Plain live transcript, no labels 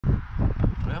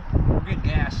we're getting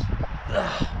gas.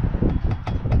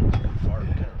 Fart,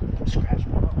 scratch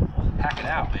my butt. Hack it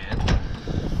out, man.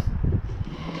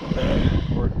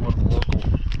 We're at one of the local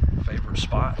favorite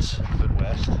spots in the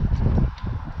Midwest.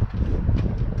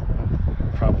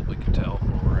 Probably can tell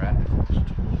where we're at.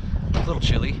 It's a little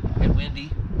chilly and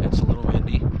windy. It's a little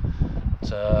windy.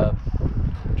 It's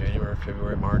January,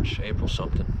 February, March, April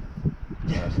something.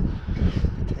 Yeah.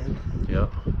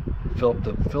 Fill up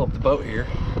the boat here.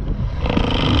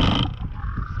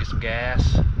 Get some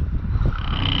gas.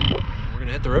 We're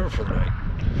gonna hit the river for the night.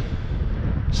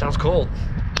 Sounds cold.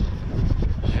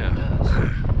 Yeah.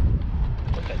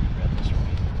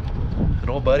 An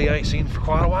old buddy I ain't seen for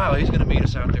quite a while. He's gonna meet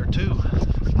us out there too.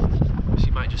 So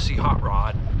you might just see Hot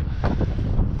Rod.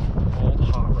 Old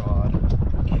Hot Rod.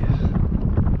 Yeah.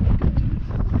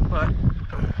 But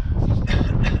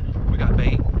we got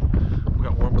bait. We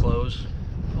got warm clothes.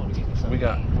 We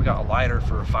got a lighter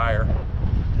for a fire.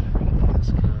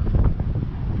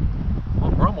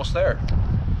 Well, we're almost there.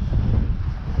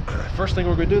 First thing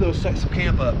we're gonna do though is set some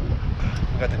camp up.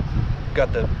 We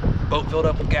got the boat filled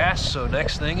up with gas, so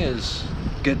next thing is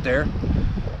get there,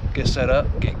 get set up,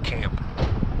 get camp.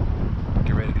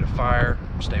 Get ready to get a fire,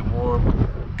 stay warm,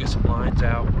 get some lines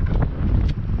out.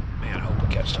 Man, I hope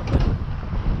we catch something.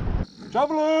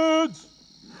 Javelins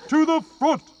to the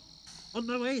front! On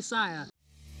my way, sire.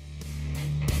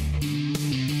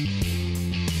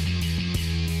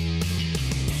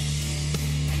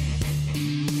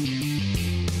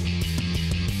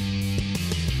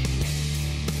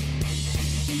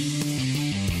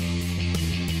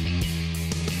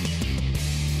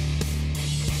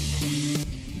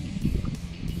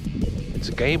 It's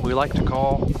a game we like to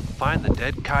call Find the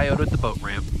Dead Coyote at the Boat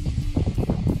Ramp.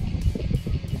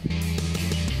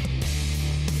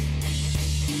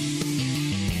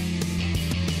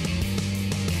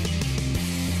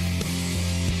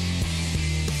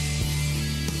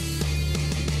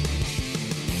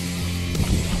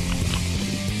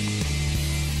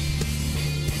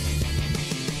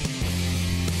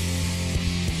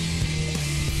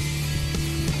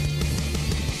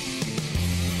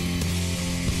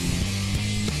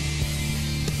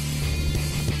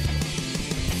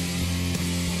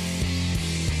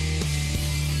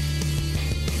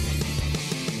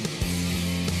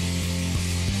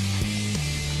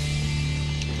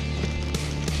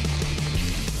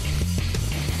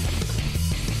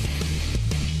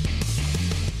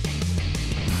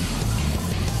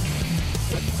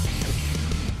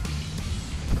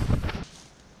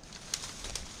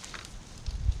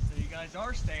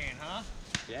 Are staying, huh?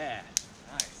 Yeah.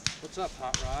 Nice. What's up,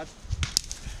 Hot Rod?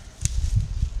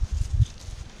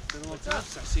 Been a long What's time up?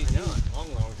 since I've seen you.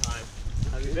 Long time.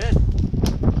 How you been?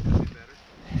 Better.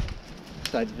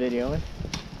 Besides videoing?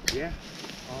 Yeah,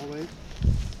 always.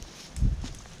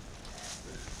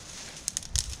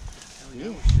 Hell yeah,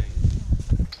 we're staying.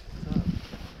 What's up?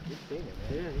 You're seeing it,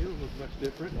 man. Yeah, you don't look much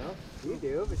different. No, you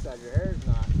do, besides your hair's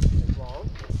not as long.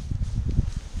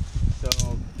 So,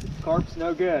 carp's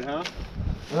no good, huh?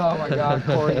 Oh my God,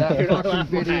 Corey, that fucking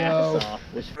video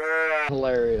was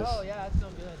hilarious. Oh yeah, that's no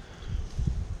good.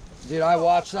 Dude, I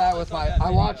watched that with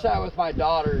my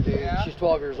daughter, dude. Yeah? She's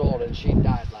 12 years old and she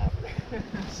died laughing.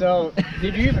 So,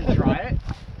 did you even try it?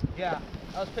 Yeah,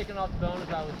 I was picking off the bone as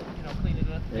I was, cleaning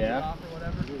it, Yeah. off or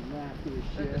whatever.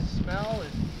 And the smell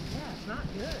is, it's not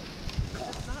good.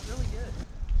 It's not really good.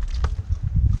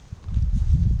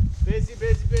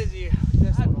 Busy.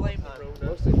 I blame the road.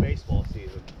 Mostly baseball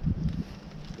season.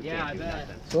 Yeah, I bet.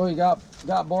 So you got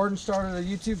bored and started a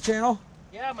YouTube channel?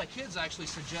 Yeah, my kids actually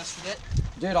suggested it.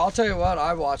 Dude, I'll tell you what,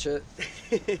 I watch it.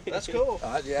 That's cool.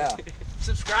 Yeah.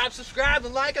 Subscribe,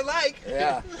 and like.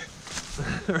 Yeah.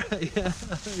 Right, yeah,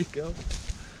 there you go.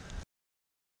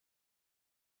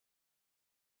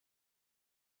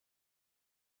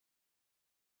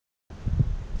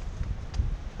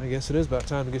 I guess it is about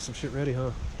time to get some shit ready,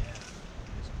 huh?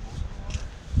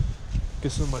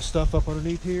 Get some of my stuff up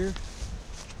underneath here.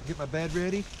 Get my bed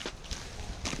ready.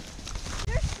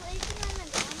 You're sleeping on the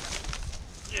ground.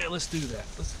 Yeah, let's do that.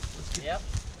 Let's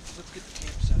get the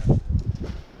camp set up.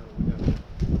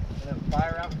 And then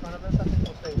fire out in front of us, I think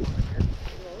we'll stay warm in here.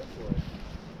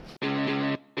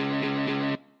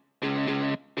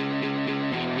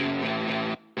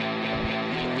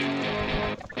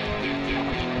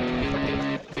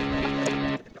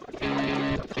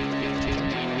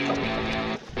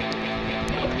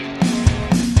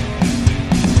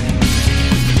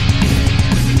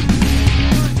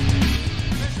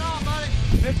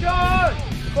 Fish on!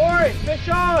 Corey, fish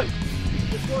on!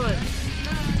 Which one?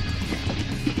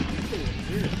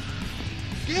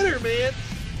 Get her, man!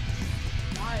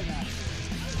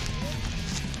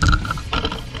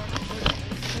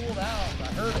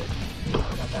 heard it.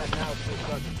 Got back now, so it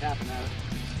started tapping at it.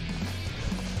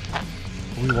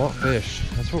 We want fish.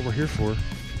 That's what we're here for.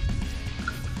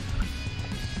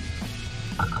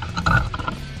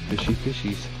 Fishy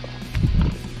fishies.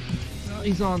 Oh,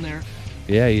 he's on there.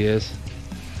 Yeah, he is.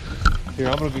 Here,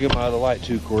 I'm gonna go get my other light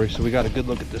too, Corey, so we got a good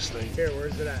look at this thing. Here,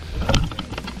 where's it at?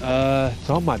 It's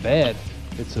on my bed.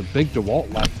 It's a big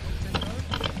DeWalt light.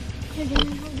 Here, give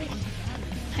me a hold it.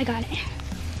 I got it.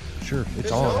 Sure,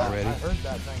 it's on already. I heard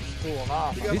that thing's cooling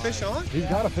off. You got fish on? He's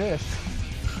got a fish.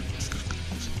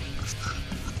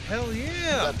 Hell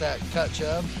yeah. Got that cut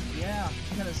chub. Yeah,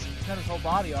 cut his whole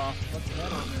body off. Left the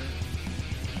head on there.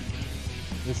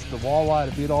 It's the walleye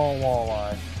to beat all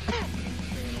walleye.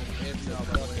 It's a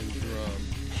fucking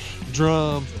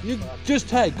Drum. You just,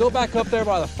 hey, go back up there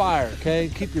by the fire, okay?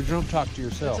 Keep your drum talk to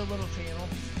yourself. It's a little channel.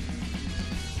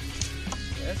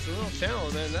 That's a little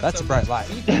channel, man. That's a bright light.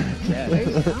 Yeah,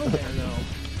 he's down there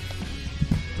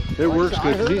though. It works I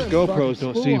good. heard These him GoPros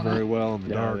fucking don't see spool on very it. well in the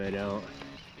No, dark. they don't.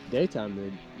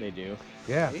 Daytime, they do.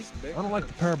 Yeah. He's big. I don't like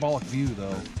the parabolic view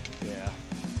though. Yeah.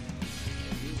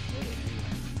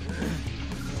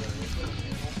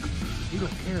 You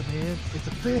don't care, man. It's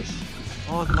a fish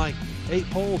on like 8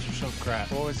 poles or some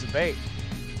crap. What was the bait?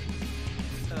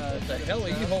 What the hell are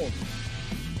you holding?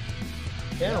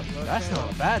 Channel. That's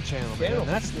not a bad channel, man. Channel.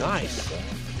 That's nice.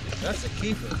 That's a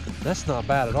keeper. That's not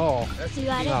bad at all. That's You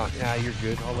got it? Oh, yeah, you're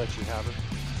good. I'll let you have it.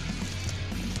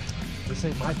 This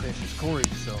ain't my fish, it's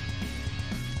Corey's, so.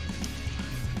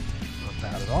 Not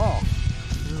bad at all.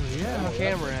 Oh, yeah.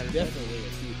 camera at it. Definitely a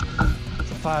keeper.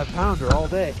 It's a 5-pounder all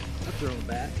day. I'll throw him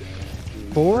back.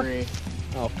 4? 3.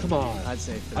 Oh, come on. I'd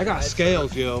say 3. I got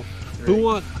scales, yo. Who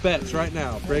wants bets right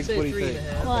now? Briggs, what do you think?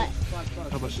 What?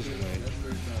 How much does it weigh?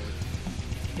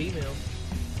 Female.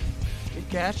 Good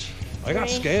catch. I got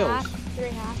 3.5, scales.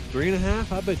 3.5.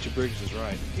 3.5? I bet you Briggs is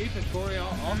right. Keep it, Corey.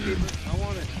 I'll keep it. I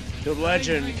want it. The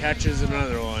legend catches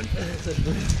another one.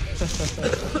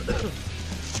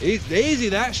 Easy,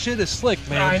 that shit is slick,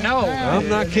 man. I know. I'm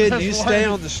not kidding. You stay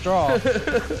on the straw.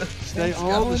 Stay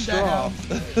on the straw.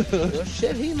 Well,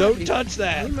 shit, he might Don't be, touch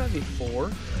that. He might be 4.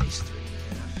 He's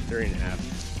 3.5.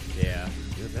 3.5. Yeah.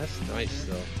 Dude, that's nice,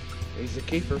 though. He's a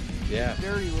keeper. Yeah.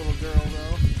 Dirty little girl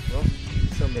though. Well,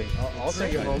 someday I'll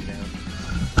take him home.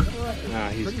 Nah,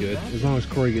 he's good. As long as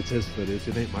Corey gets his footage,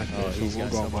 it ain't my Oh, fish, he's so we'll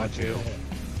got go on some my on channel.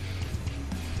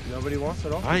 Nobody wants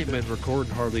it all. I ain't been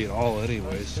recording hardly at all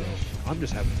anyway, so I'm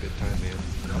just having a good time,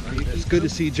 man. It's good to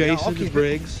see Jason and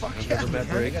Briggs. I've never met I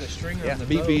got a Briggs. stringer Yeah, on the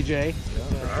meet boat. BJ.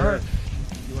 Alright.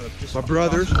 You wanna just My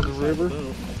brothers toss on the it river.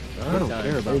 boat? I don't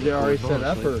care about Is it already recording, set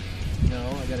up honestly. or? No,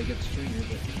 I gotta get the stringer,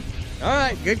 but All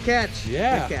right, good catch.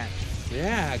 Yeah. Good catch.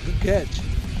 Yeah, good catch.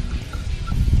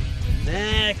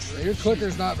 Next. Your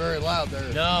clicker's not very loud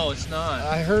there. no, it's not.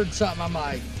 I heard something, I'm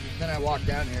like, then I walked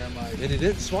down here, I'm like, And he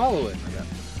didn't swallow it.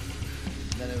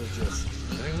 then it was just,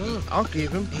 I'll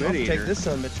keep him. Good I'll eater. take this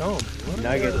son of a bitch home.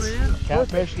 Nuggets. man.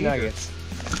 Catfish nuggets.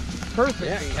 Perfect.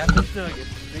 Yeah. Catfish nuggets.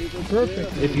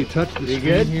 Perfect. If you touch the You screen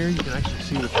good? here, you can actually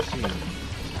see what you're seeing.